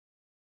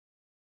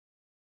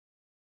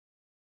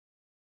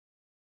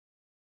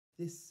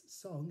This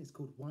song is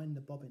called Wind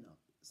the Bobbin Up.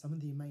 Some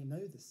of you may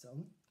know this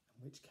song,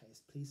 in which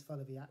case please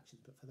follow the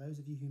actions, but for those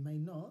of you who may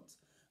not,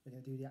 we're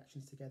going to do the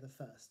actions together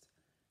first.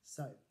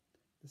 So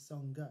the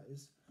song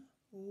goes,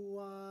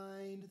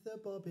 wind the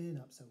bobbin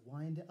up, so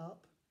wind it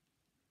up.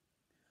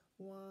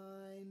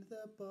 Wind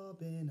the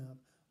bobbin up,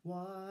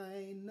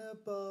 wind the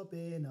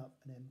bobbin up,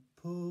 and then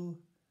pull,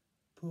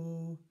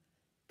 pull,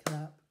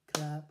 clap,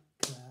 clap,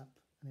 clap,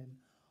 and then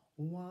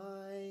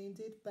wind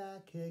it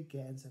back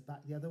again, so back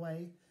the other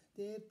way,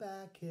 it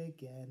back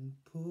again,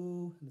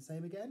 pull, and the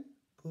same again,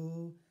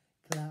 pull,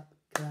 clap,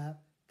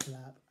 clap,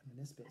 clap, and then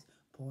this bit's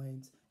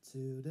point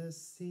to the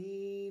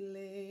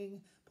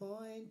ceiling,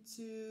 point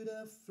to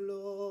the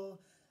floor,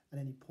 and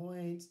then you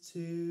point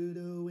to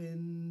the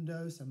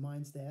window, so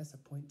mine's there, so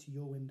point to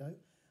your window,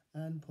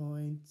 and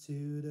point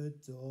to the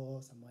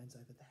door, so mine's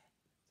over there,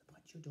 so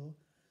point to your door.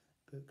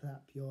 But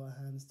clap your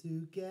hands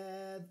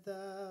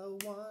together,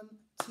 1,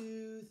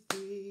 2,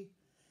 3.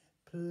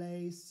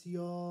 Place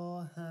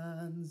your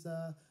hands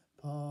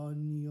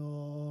upon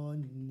your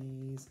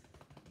knees.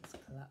 Let's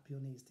clap your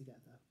knees together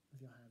with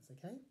your hands,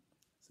 okay?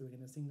 So we're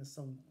going to sing the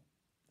song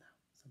now.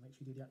 So make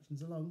sure you do the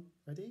actions along.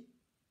 Ready?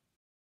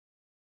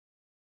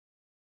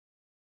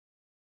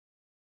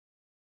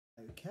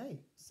 Okay,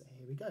 so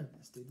here we go.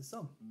 Let's do the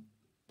song.